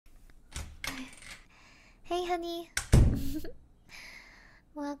Hey, honey.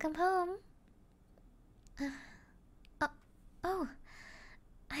 Welcome home. Uh, oh,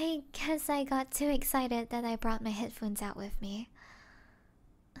 I guess I got too excited that I brought my headphones out with me.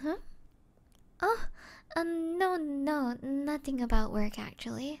 Huh? Oh, no, nothing about work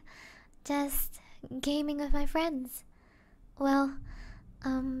actually. Just gaming with my friends. Well,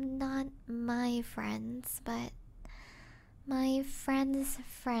 not my friends, but my friends'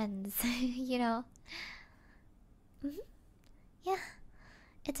 friends, you know. Yeah,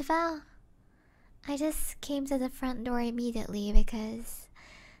 it's Val. I just came to the front door immediately because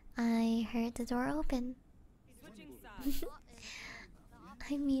I heard the door open.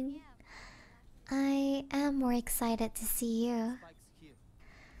 I mean, I am more excited to see you.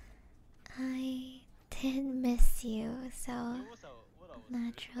 I did miss you, so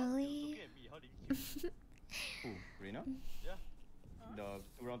naturally. Who? Rena? Yeah. The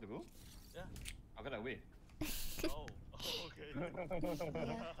 2 rounds ago? Yeah. How can I wait? Oh, okay. Yeah,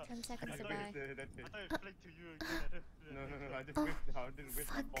 10 seconds to buy. That's it. I thought it flicked to you again. No, I just Oh, whipped out, didn't whip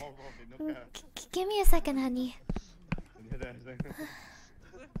my fuck. ball off in no car. Give me a second, honey. Yeah, that's like...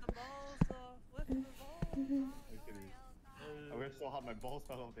 Lift the balls off. Lift the balls off. Actually, I worked so hard, my balls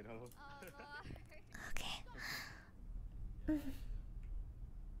fell off. Hello. Okay.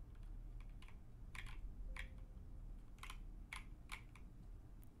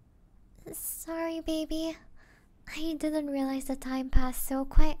 Sorry, baby. I didn't realize the time passed so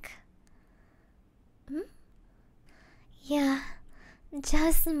quick. Yeah,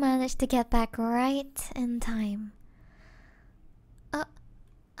 just managed to get back right in time.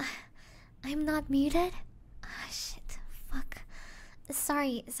 I'm not muted? Ah, shit. Fuck.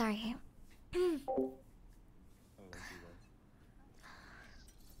 Sorry.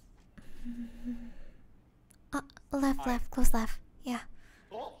 Left, close left. Yeah.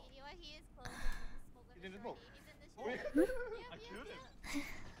 Oh! He is close. He's in the smoke. He's in Wait. the I killed him.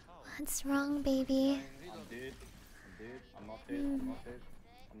 What's wrong, baby? I'm dead. I'm not dead.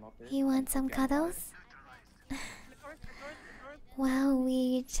 I'm not dead. You want some Okay, I'm cuddles? north. Well,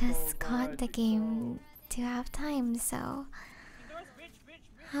 we just got the game to half time, so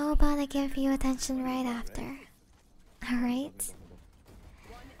how about I give you attention right after? Alright?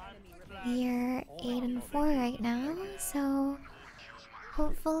 We're 8-4 right now, so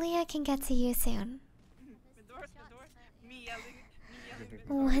hopefully I can get to you soon. Me yelling.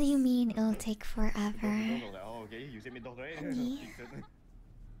 What do you mean it'll take You forever? don't know that. Oh, okay. You said me dog, right? Honey.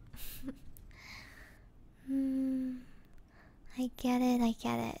 I get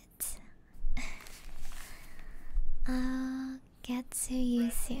it. I'll get to you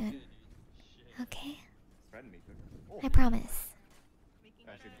soon. Okay? Friend maker. Oh, I promise.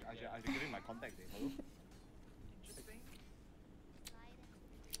 I should give him my contact there. Hello?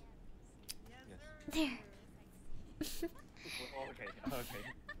 There. Oh, okay.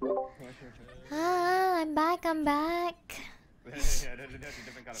 I'm back. Yeah, that's a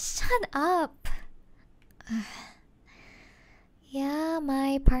different kind of... Shut up. Yeah,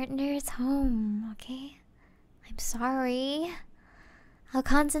 my partner's home, okay? I'm sorry. I'll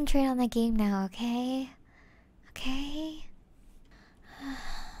concentrate on the game now, okay? Okay?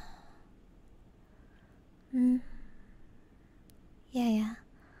 Yeah.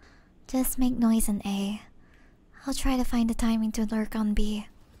 Just make noise in A. I'll try to find the timing to lurk on B.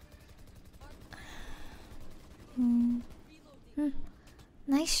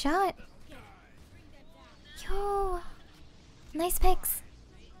 Nice shot. Yo. Nice picks.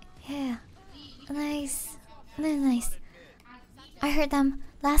 Yeah. Nice. I heard them.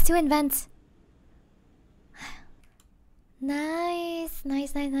 Last 2 invents. Nice.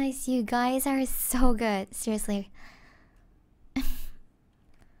 You guys are so good. Seriously.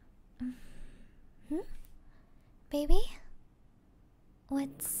 Baby?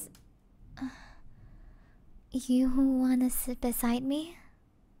 What's... You wanna sit beside me?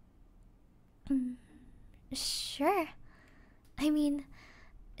 Sure. I mean,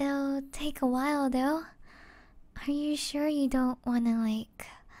 it'll take a while though. Are you sure you don't wanna, like,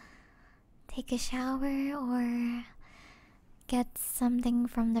 take a shower or get something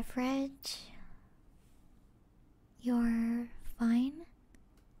from the fridge? You're fine?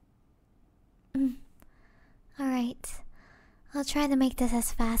 Alright. I'll try to make this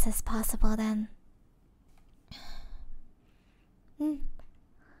as fast as possible then.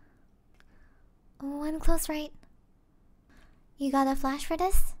 One close right. You got a flash for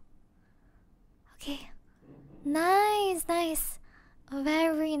this? Okay. Nice.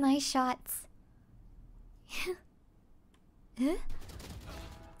 Very nice shots.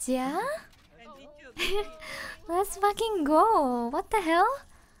 Yeah? Let's fucking go. What the hell?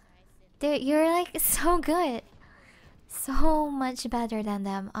 Dude, you're like so good. So much better than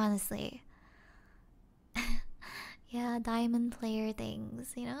them, honestly. Yeah, diamond player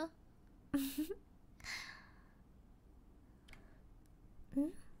things, you know? Hmm?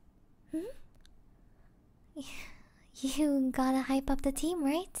 Hmm? You gotta hype up the team,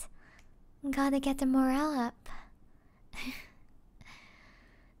 right? Gotta get the morale up.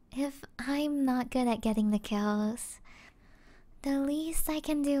 If I'm not good at getting the kills, the least I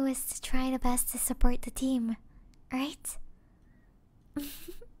can do is to try the best to support the team, right?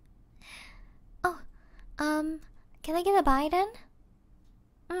 Oh, can I get a buy then?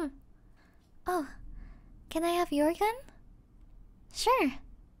 Oh, can I have your gun? Sure.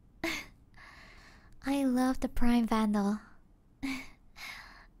 I love the Prime Vandal.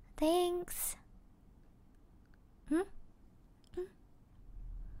 Thanks. Hmm?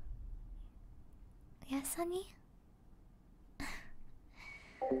 Yes, honey?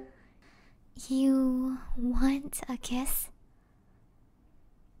 You want a kiss?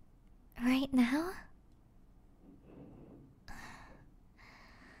 Right now?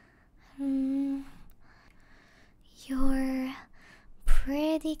 You're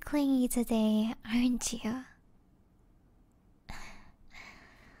pretty clingy today, aren't you?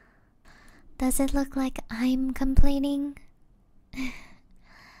 Does it look like I'm complaining?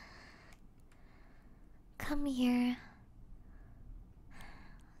 Come here.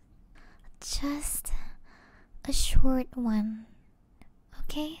 Just a short one,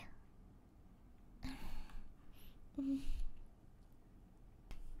 okay?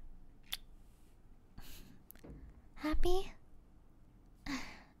 Happy?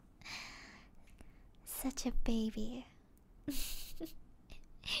 Such a baby.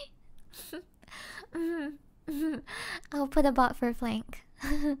 I'll put a bot for flank.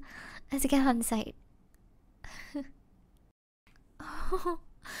 Let's get on site.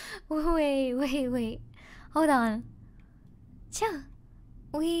 Oh, wait. Hold on. Chill.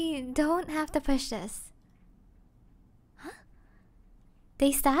 We don't have to push this. Huh?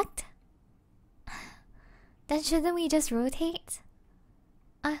 They stacked? Then shouldn't we just rotate?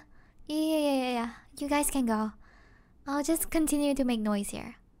 Yeah. You guys can go. I'll just continue to make noise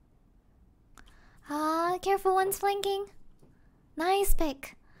here. Careful, one's flanking. Nice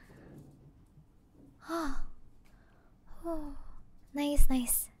pick. Oh, nice.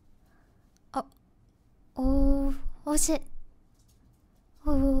 Oh shit.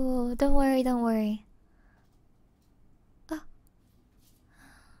 Oh, don't worry. Oh,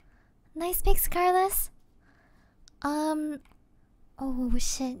 nice picks, Carlos. Oh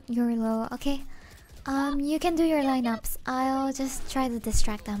shit, you're low. Okay. You can do your lineups. I'll just try to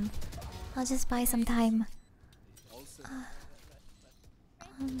distract them. I'll just buy some time.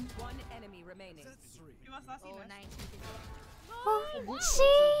 One enemy remaining. Oh,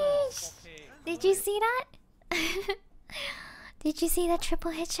 sheesh! Did you see that? Did you see that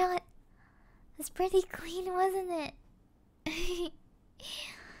triple headshot? It's pretty clean, wasn't it?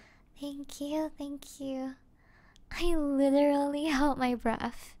 Thank you. I literally held my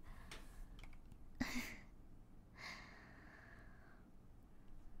breath.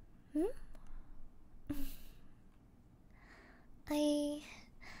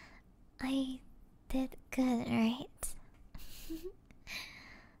 I did good, right?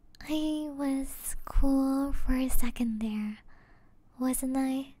 I was cool for a second there, wasn't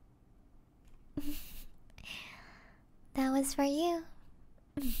I? That was for you.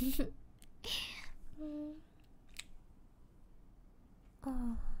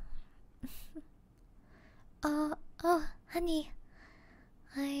 Oh, honey,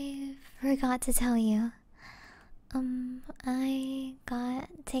 I forgot to tell you. I got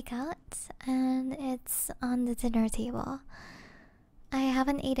takeout and it's on the dinner table. I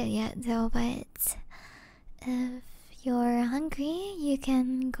haven't ate it yet though, but if you're hungry, you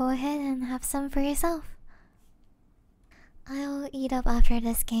can go ahead and have some for yourself. I'll eat up after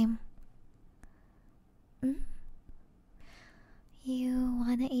this game. You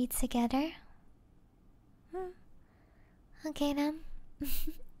wanna eat together? Okay then.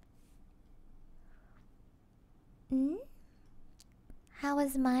 How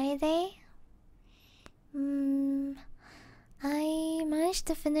was my day? I managed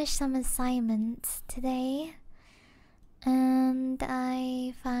to finish some assignments today, and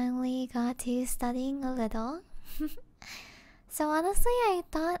I finally got to studying a little. So honestly, I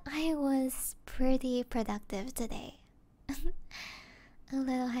thought I was pretty productive today. A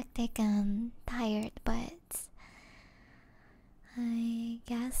little hectic and tired, but I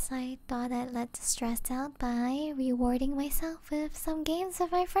guess I thought I'd let the stress out by rewarding myself with some games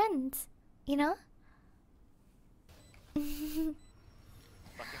with my friends, you know? Fucking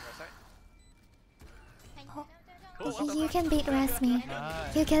website? You can beat rest me.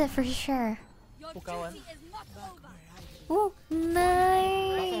 You get it for sure. Oh,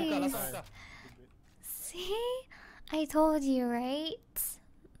 nice. See? I told you, right?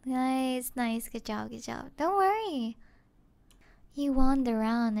 Nice, nice. Good job, good job. Don't worry. You wander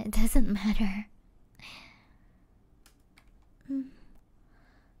around, it doesn't matter.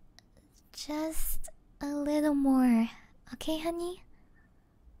 Just a little more. Okay, honey?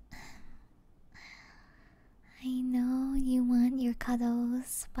 I know you want your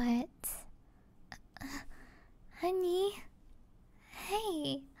cuddles, but... honey?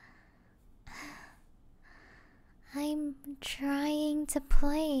 Hey! I'm trying to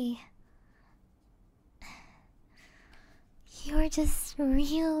play. You're just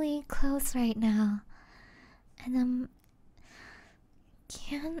really close right now. And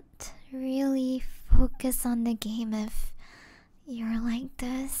can't really focus on the game if you're like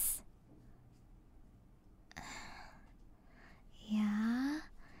this. Yeah,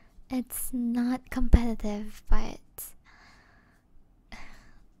 it's not competitive, but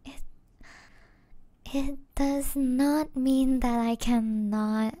it does not mean that I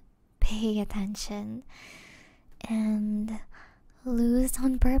cannot pay attention and lose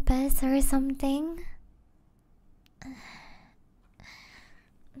on purpose or something.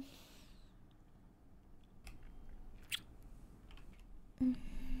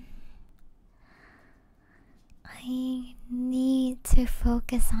 I need to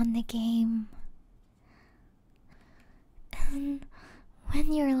focus on the game. And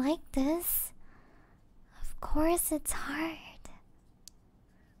when you're like this, of course it's hard.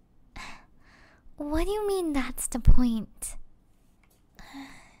 What do you mean that's the point?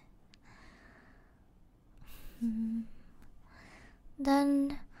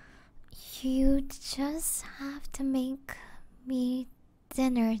 Then you just have to make me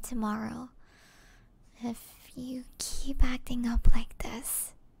dinner tomorrow if you keep acting up like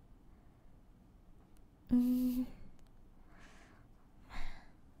this. You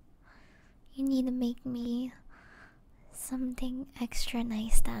need to make me something extra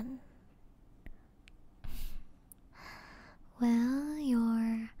nice then. Well,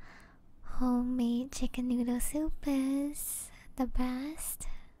 your homemade chicken noodle soup is the best.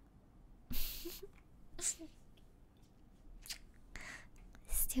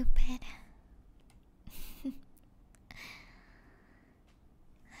 Stupid.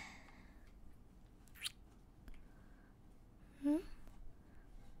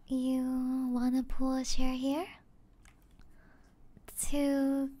 You wanna pull a chair here?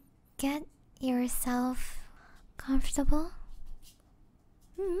 To get yourself comfortable?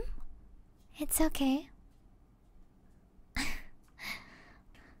 It's okay.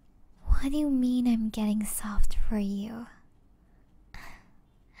 What do you mean I'm getting soft for you?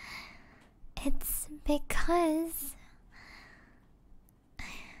 It's because...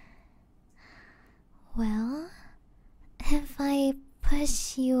 well, if I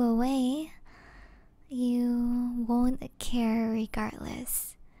push you away, you won't care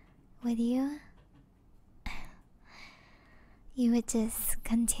regardless, would you? You would just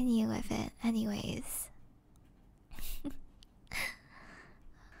continue with it anyways.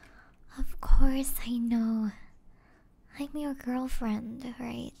 Of course, I know. I'm your girlfriend,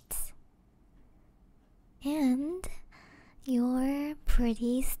 right? And you're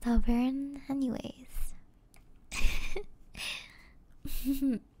pretty stubborn anyways.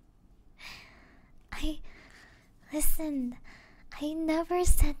 Listen, I never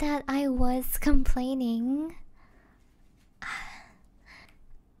said that I was complaining.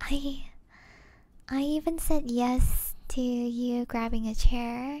 I even said yes to you grabbing a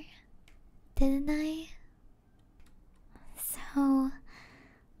chair, didn't I? So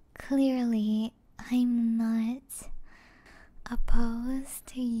clearly I'm not opposed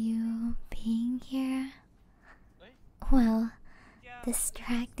to you being here. Well,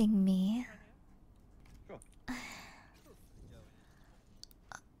 distracting me.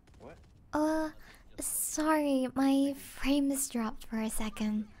 What? Sorry, my frames dropped for a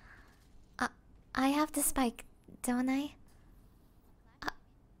second. I have the spike, don't I?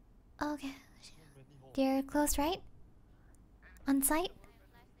 Okay. You're close, right? On site?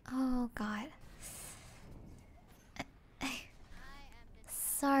 Oh god.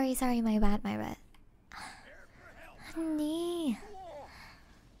 Sorry, my bad. Honey.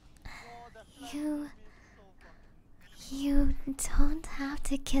 You don't have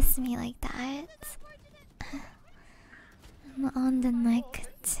to kiss me like that. I'm on the neck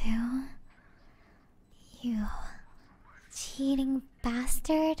too. You cheating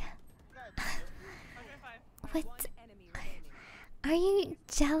bastard. What? Are you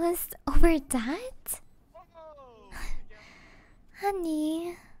jealous over that?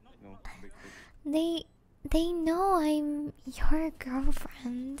 Honey, No, big. they know I'm your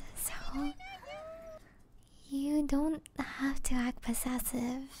girlfriend, so you don't have to act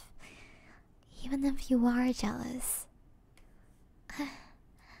possessive, even if you are jealous.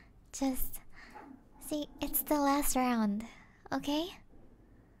 Just see, it's the last round, okay?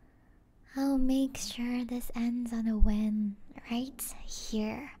 I'll make sure this ends on a win right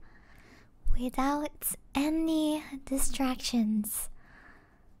here, without any distractions.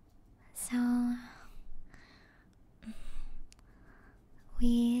 So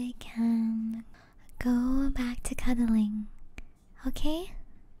we can go back to cuddling, okay?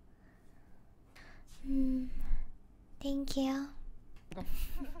 Thank you.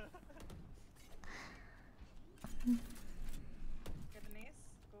 Vietnamese.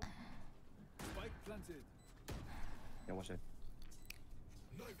 Go. Spike planted. Yeah, watch it.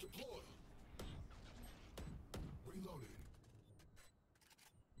 Knife deployed. Reloading.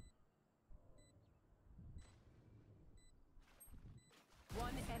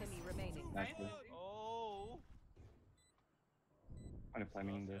 One enemy remaining. Nice. Oh. I'm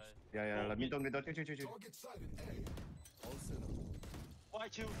flaming this. Yeah, let me don't get that. Chill. Target sighted. A. All set up. Why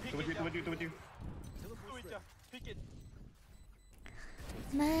you pick With it you. up? With you. Do it, pick it.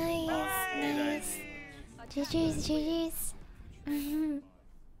 Nice. GG's.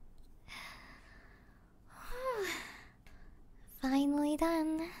 Finally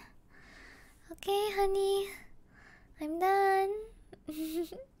done. Okay, honey. I'm done.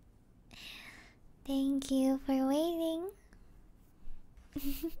 Thank you for waiting.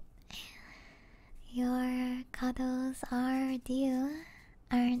 Your cuddles are due,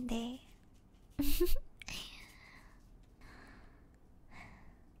 aren't they?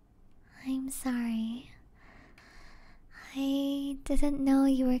 I'm sorry. I didn't know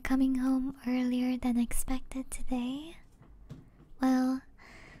you were coming home earlier than expected today. Well,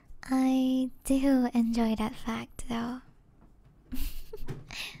 I do enjoy that fact though.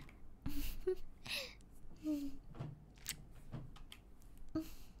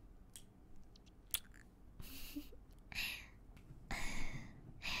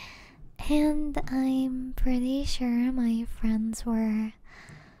 And I'm pretty sure my friends were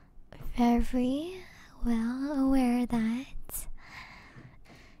very well aware that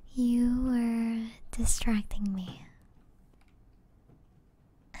you were distracting me.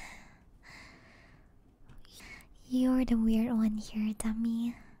 You're the weird one here,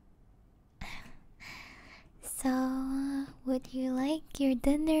 dummy. So, would you like your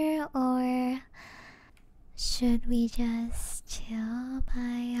dinner or should we just chill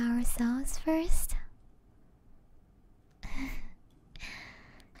by ourselves first?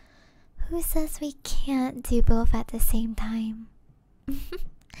 Who says we can't do both at the same time?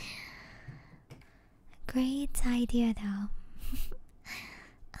 Great idea though.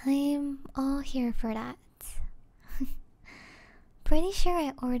 I'm all here for that. Pretty sure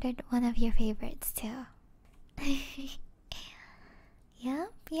I ordered one of your favorites too.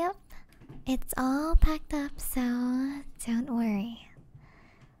 Yep. It's all packed up, so don't worry.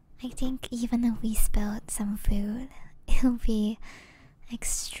 I think even if we spilled some food, it'll be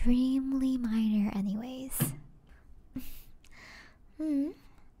extremely minor anyways.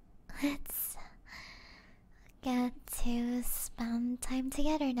 Let's get to spend time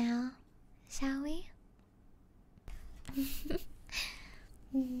together now, shall we?